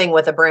starting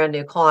with a brand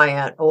new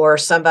client or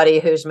somebody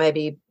who's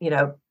maybe,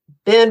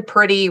 been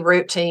pretty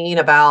routine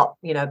about,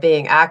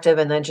 being active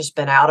and then just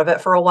been out of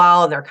it for a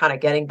while and they're kind of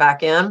getting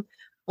back in.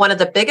 One of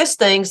the biggest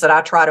things that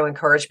I try to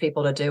encourage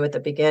people to do at the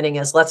beginning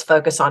is let's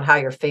focus on how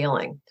you're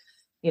feeling.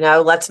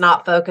 Let's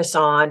not focus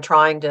on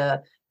trying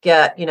to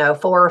get, 4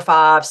 or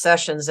 5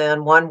 sessions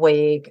in one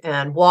week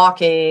and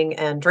walking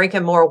and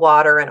drinking more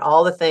water and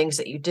all the things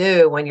that you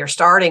do when you're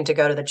starting to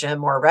go to the gym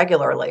more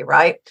regularly,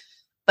 right?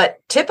 But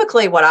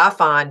typically what I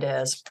find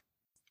is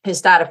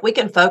that if we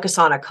can focus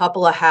on a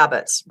couple of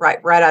habits right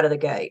out of the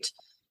gate.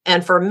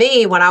 And for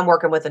me, when I'm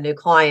working with a new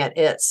client,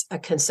 it's a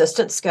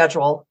consistent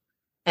schedule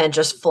and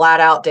just flat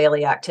out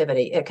daily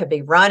activity. It could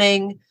be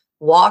running,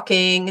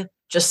 walking,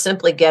 just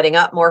simply getting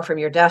up more from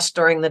your desk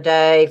during the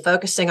day,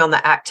 focusing on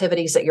the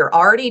activities that you're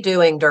already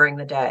doing during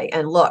the day.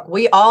 And look,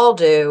 we all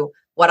do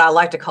what I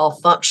like to call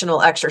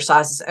functional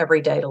exercises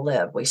every day to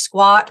live. We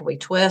squat, we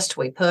twist,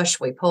 we push,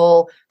 we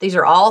pull. These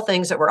are all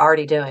things that we're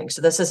already doing.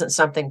 So this isn't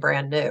something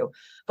brand new.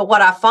 But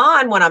what I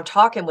find when I'm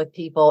talking with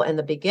people in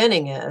the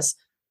beginning is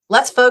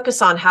let's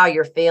focus on how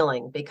you're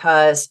feeling,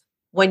 because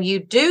when you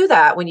do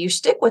that, when you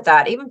stick with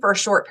that, even for a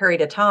short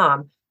period of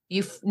time,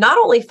 you not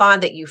only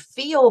find that you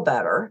feel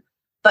better,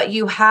 but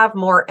you have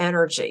more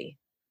energy.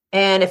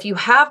 And if you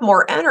have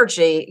more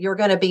energy, you're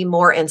going to be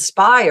more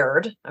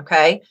inspired,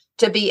 okay,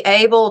 to be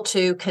able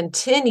to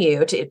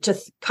continue to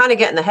kind of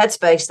get in the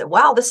headspace that,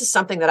 wow, this is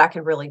something that I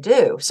can really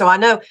do. So I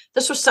know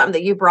this was something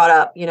that you brought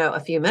up, a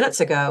few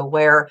minutes ago,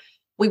 where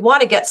we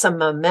want to get some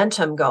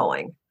momentum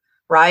going.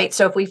 Right.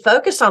 So if we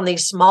focus on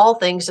these small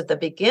things at the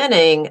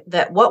beginning,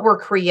 that what we're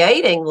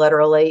creating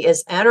literally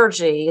is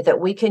energy that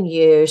we can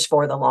use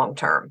for the long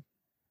term.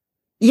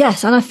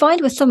 Yes. And I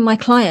find with some of my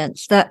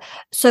clients that,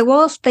 so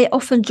whilst they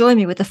often join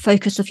me with the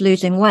focus of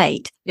losing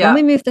weight, when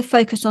we move the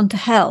focus onto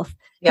health,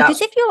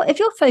 because if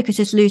your focus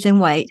is losing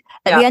weight,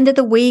 at the end of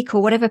the week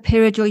or whatever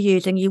period you're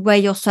using, you weigh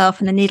yourself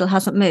and the needle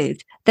hasn't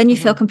moved, then you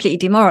feel completely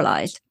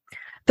demoralized.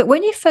 But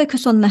when you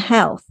focus on the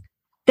health,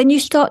 then you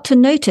start to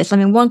notice. I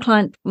mean,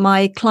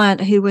 my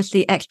client who was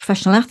the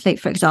ex-professional athlete,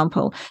 for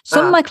example,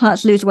 some of my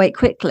clients lose weight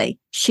quickly.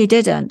 She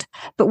didn't.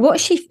 But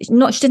she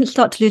didn't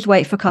start to lose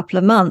weight for a couple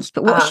of months.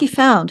 But what she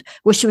found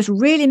was she was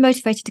really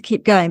motivated to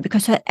keep going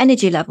because her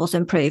energy levels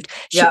improved.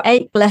 She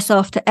ate less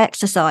after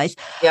exercise.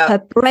 Her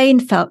brain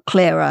felt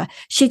clearer.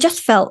 She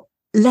just felt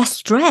less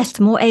stressed,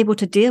 more able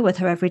to deal with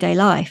her everyday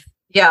life.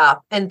 Yeah.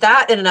 And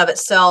that in and of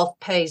itself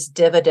pays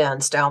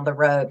dividends down the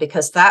road,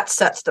 because that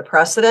sets the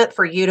precedent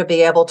for you to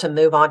be able to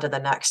move on to the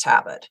next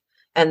habit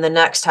and the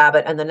next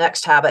habit and the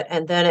next habit.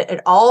 And then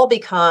it all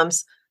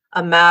becomes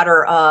a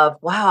matter of,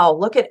 wow,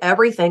 look at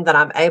everything that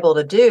I'm able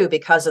to do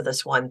because of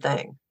this one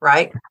thing,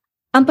 right?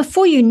 And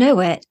before you know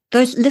it,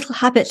 those little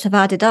habits have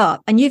added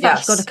up and you've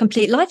actually got a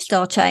complete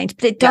lifestyle change,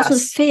 but it doesn't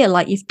feel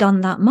like you've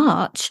done that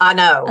much. I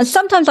know. And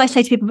sometimes I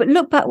say to people,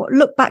 but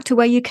look back to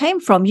where you came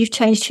from. You've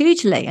changed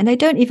hugely. And they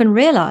don't even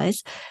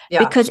realize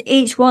because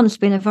each one's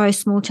been a very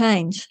small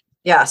change.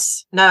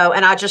 Yes. No.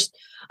 And I just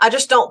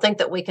don't think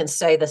that we can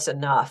say this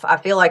enough. I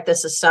feel like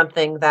this is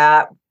something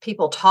that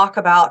people talk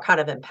about kind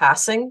of in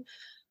passing,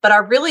 but I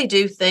really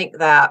do think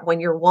that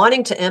when you're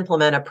wanting to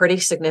implement a pretty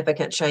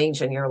significant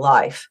change in your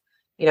life,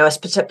 you know,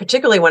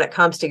 particularly when it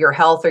comes to your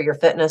health or your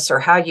fitness or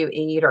how you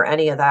eat or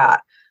any of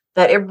that,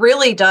 that it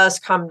really does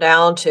come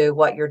down to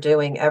what you're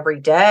doing every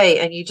day.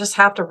 And you just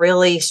have to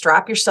really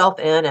strap yourself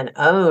in and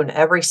own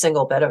every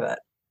single bit of it.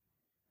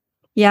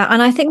 Yeah.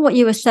 And I think what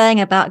you were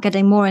saying about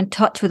getting more in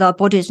touch with our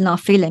bodies and our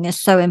feeling is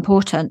so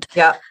important.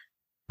 Yeah.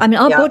 I mean,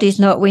 our bodies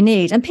know what we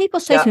need. And people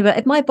say to me, but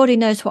if my body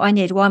knows what I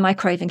need, why am I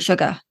craving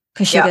sugar?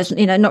 Because sugar's,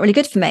 not really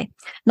good for me.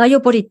 Now, your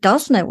body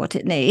does know what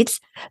it needs,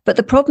 but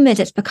the problem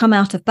is it's become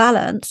out of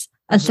balance.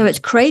 And so it's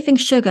craving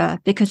sugar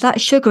because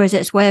that sugar is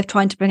its way of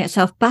trying to bring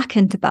itself back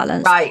into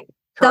balance. Right.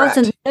 Correct.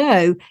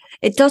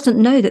 It doesn't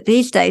know that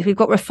these days we've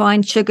got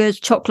refined sugars,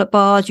 chocolate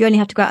bars. You only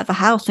have to go out of the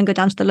house and go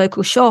down to the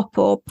local shop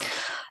or,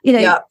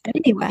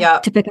 anywhere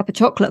to pick up a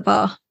chocolate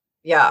bar.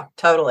 Yeah,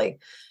 totally.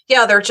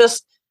 Yeah, they're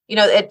just,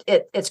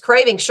 it's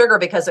craving sugar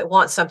because it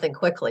wants something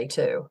quickly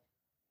too.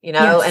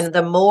 And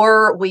the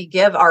more we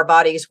give our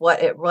bodies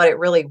what it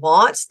really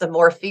wants, the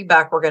more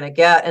feedback we're going to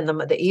get, and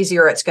the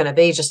easier it's going to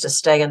be just to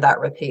stay in that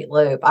repeat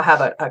loop. I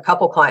have a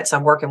couple clients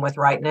I'm working with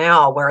right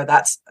now where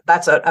that's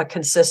a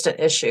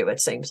consistent issue,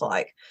 it seems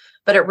like.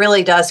 But it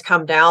really does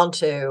come down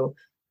to,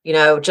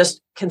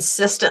 just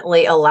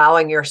consistently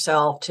allowing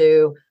yourself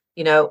to,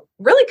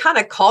 really kind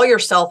of call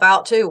yourself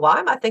out too. Why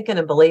am I thinking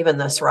and believing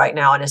this right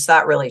now? And is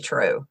that really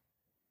true?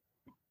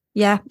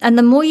 Yeah. And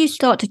the more you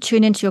start to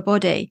tune into your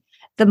body,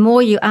 the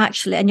more you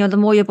actually, the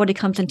more your body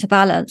comes into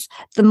balance,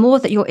 the more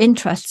that you're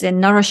interested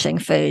in nourishing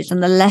foods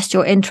and the less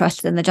you're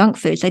interested in the junk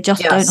foods. They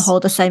just don't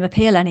hold the same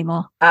appeal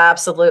anymore.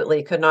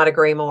 Absolutely. Could not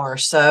agree more.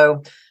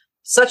 So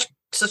such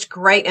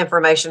great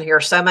information here.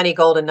 So many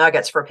golden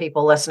nuggets for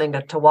people listening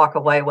to walk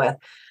away with.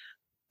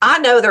 I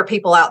know there are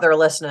people out there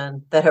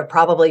listening that have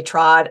probably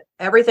tried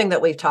everything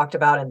that we've talked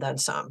about and then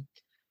some.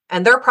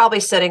 And they're probably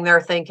sitting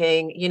there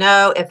thinking,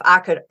 if I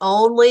could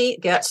only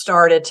get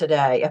started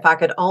today, if I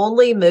could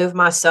only move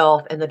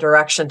myself in the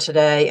direction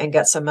today and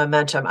get some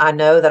momentum, I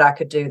know that I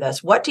could do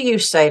this. What do you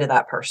say to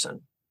that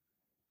person?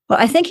 Well,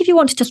 I think if you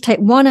want to just take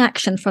one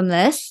action from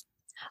this,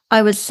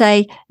 I would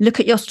say, look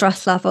at your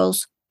stress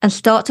levels and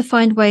start to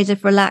find ways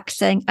of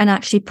relaxing and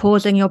actually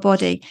pausing your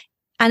body.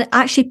 And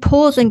actually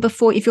pausing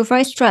before, if you're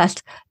very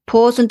stressed,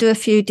 pause and do a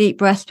few deep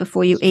breaths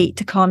before you eat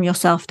to calm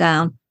yourself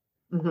down.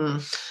 Mm-hmm.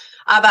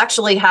 I've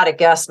actually had a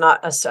guest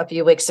a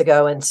few weeks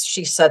ago, and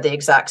she said the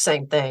exact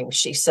same thing.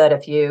 She said,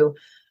 if you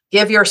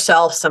give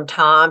yourself some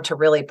time to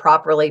really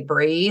properly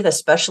breathe,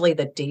 especially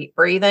the deep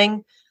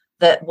breathing,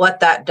 that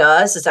what that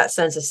does is that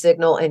sends a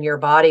signal in your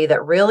body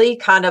that really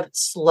kind of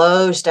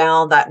slows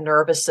down that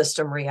nervous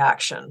system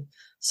reaction.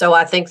 So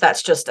I think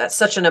that's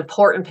such an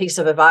important piece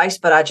of advice,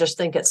 but I just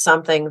think it's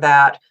something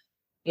that,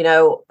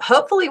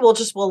 hopefully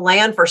will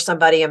land for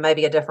somebody in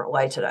maybe a different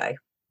way today.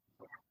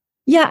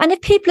 Yeah. And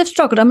if people have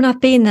struggled,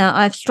 I've been there,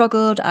 I've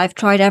struggled, I've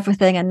tried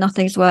everything and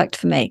nothing's worked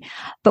for me.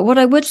 But what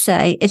I would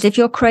say is if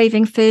you're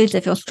craving foods,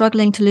 if you're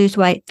struggling to lose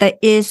weight, there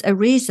is a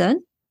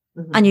reason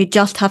and you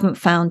just haven't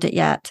found it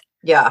yet.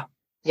 Yeah.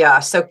 Yeah.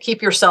 So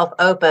keep yourself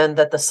open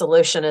that the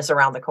solution is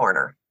around the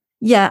corner.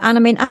 Yeah.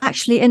 And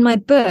actually in my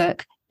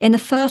book, in the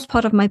first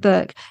part of my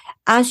book,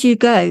 as you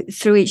go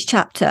through each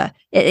chapter,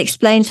 it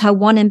explains how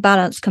one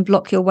imbalance can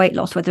block your weight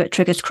loss, whether it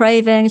triggers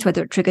cravings,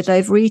 whether it triggers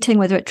overeating,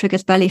 whether it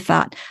triggers belly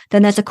fat.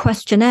 Then there's a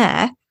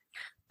questionnaire,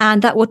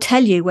 and that will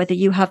tell you whether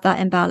you have that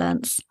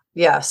imbalance.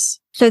 Yes.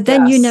 So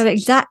then you know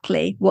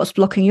exactly what's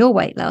blocking your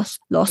weight loss.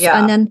 Yeah.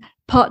 And then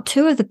part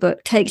 2 of the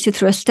book takes you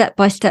through a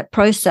step-by-step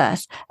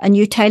process, and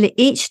you tailor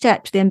each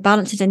step to the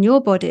imbalances in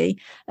your body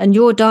and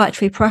your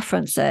dietary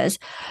preferences,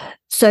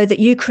 so that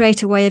you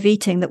create a way of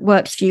eating that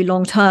works for you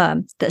long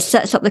term, that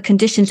sets up the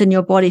conditions in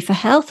your body for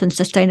health and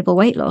sustainable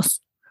weight loss.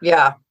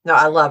 Yeah, no,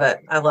 I love it.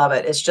 I love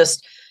it. It's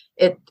just,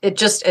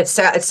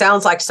 it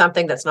sounds like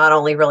something that's not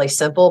only really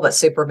simple, but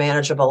super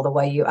manageable the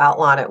way you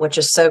outline it, which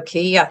is so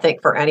key, I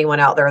think, for anyone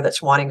out there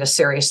that's wanting to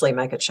seriously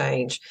make a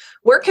change.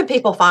 Where can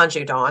people find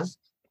you, Dawn?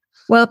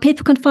 Well,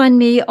 people can find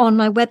me on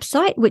my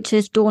website, which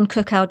is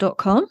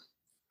dawncuckow.com.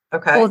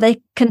 Okay. Or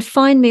they can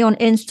find me on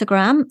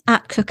Instagram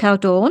at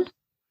cuccowdawn.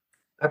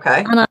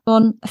 Okay. And I'm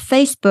on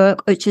Facebook,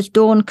 which is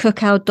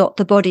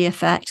dawncuckow.the Body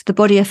Effect. The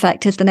Body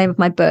Effect is the name of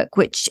my book,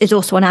 which is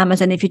also on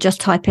Amazon if you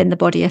just type in The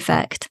Body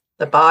Effect.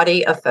 The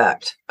Body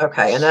Effect.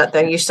 Okay. And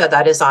then you said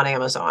that is on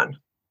Amazon.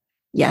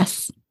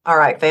 Yes. All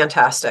right.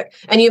 Fantastic.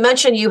 And you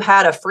mentioned you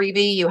had a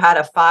freebie, you had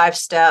a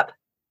 5-step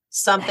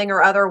something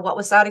or other. What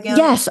was that again?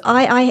 Yes.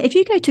 I if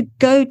you go to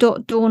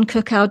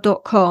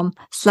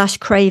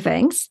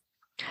go.dawncuckow.com/cravings,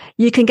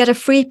 you can get a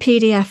free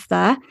PDF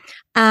there,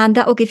 and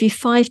that will give you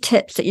 5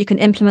 tips that you can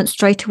implement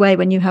straight away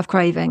when you have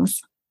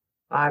cravings.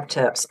 5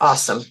 tips.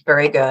 Awesome.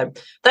 Very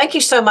good. Thank you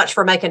so much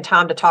for making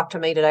time to talk to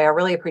me today. I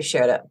really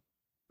appreciate it.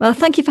 Well,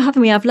 thank you for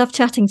having me. I've loved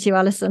chatting to you,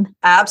 Alison.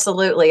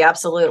 Absolutely.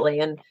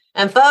 Absolutely.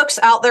 And folks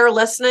out there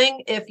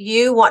listening, if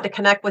you want to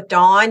connect with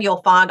Dawn,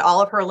 you'll find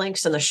all of her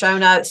links in the show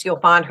notes. You'll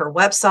find her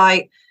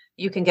website.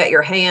 You can get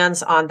your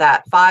hands on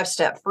that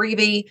 5-step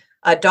freebie,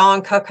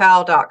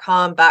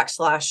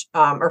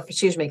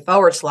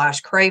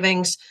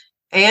 dawncuckow.com/cravings.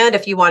 And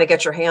if you want to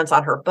get your hands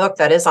on her book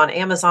that is on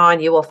Amazon,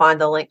 you will find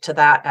the link to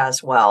that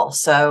as well.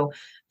 So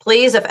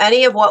please, if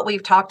any of what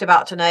we've talked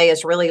about today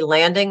is really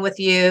landing with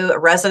you,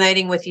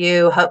 resonating with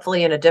you,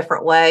 hopefully in a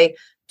different way,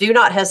 do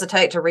not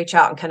hesitate to reach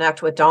out and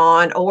connect with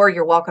Dawn, or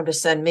you're welcome to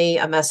send me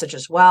a message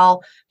as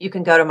well. You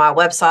can go to my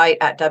website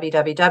at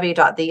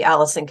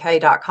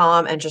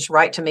www.thealisonk.com and just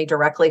write to me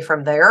directly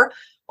from there.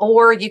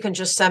 Or you can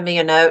just send me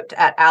a note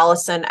at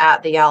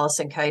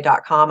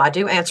allison@thealisonk.com. I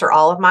do answer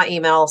all of my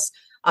emails.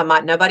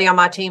 Nobody on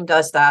my team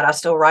does that. I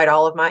still write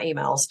all of my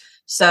emails.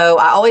 So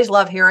I always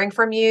love hearing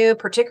from you,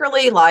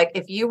 particularly like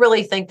if you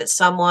really think that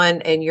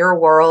someone in your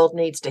world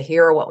needs to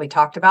hear what we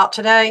talked about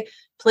today,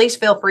 please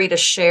feel free to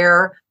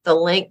share the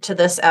link to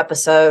this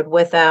episode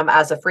with them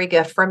as a free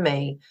gift from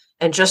me.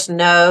 And just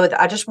know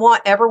that I just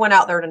want everyone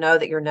out there to know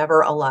that you're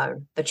never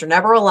alone, that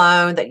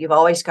you've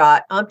always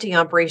got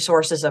umpty-ump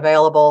resources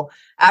available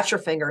at your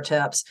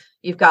fingertips.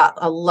 You've got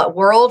a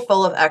world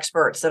full of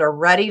experts that are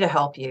ready to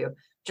help you.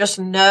 Just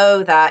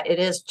know that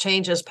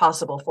change is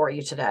possible for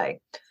you today.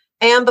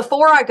 And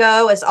before I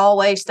go, as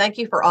always, thank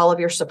you for all of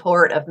your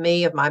support of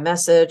me, of my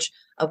message,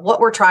 of what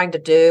we're trying to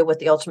do with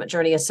the Ultimate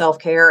Journey of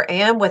Self-Care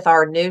and with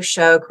our new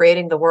show,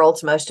 Creating the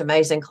World's Most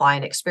Amazing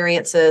Client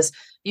Experiences.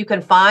 You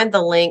can find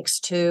the links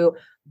to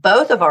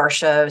both of our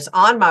shows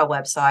on my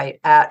website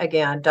at,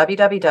 again,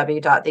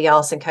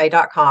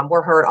 www.thealisonk.com.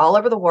 We're heard all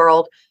over the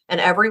world,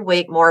 and every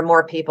week more and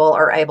more people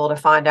are able to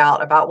find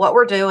out about what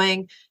we're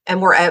doing,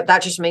 and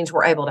that just means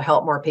we're able to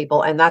help more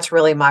people, and that's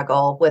really my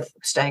goal with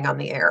staying on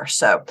the air.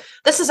 So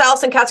this is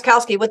Alison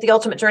Katzkowski with the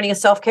Ultimate Journey of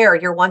Self-Care.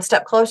 You're one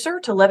step closer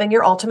to living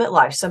your ultimate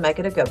life, so make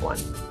it a good one.